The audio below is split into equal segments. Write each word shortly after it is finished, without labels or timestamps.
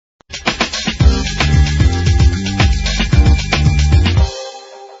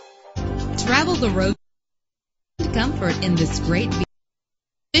the road comfort in this great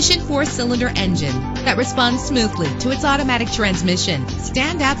efficient 4-cylinder engine that responds smoothly to its automatic transmission.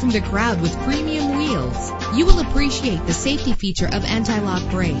 Stand out from the crowd with premium wheels. You will appreciate the safety feature of anti-lock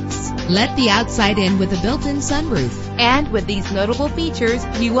brakes. Let the outside in with a built-in sunroof. And with these notable features,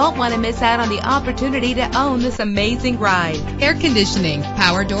 you won't want to miss out on the opportunity to own this amazing ride. Air conditioning,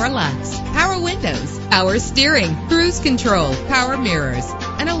 power door locks, power windows, power steering, cruise control, power mirrors,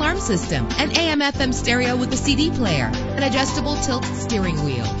 an alarm system, an AM/FM stereo with a CD player, an adjustable tilt steering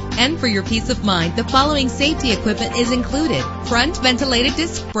wheel. And for your peace of mind, the following safety equipment is included: front ventilated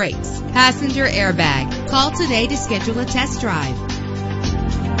disc brakes, passenger airbag. Call today to schedule a test drive.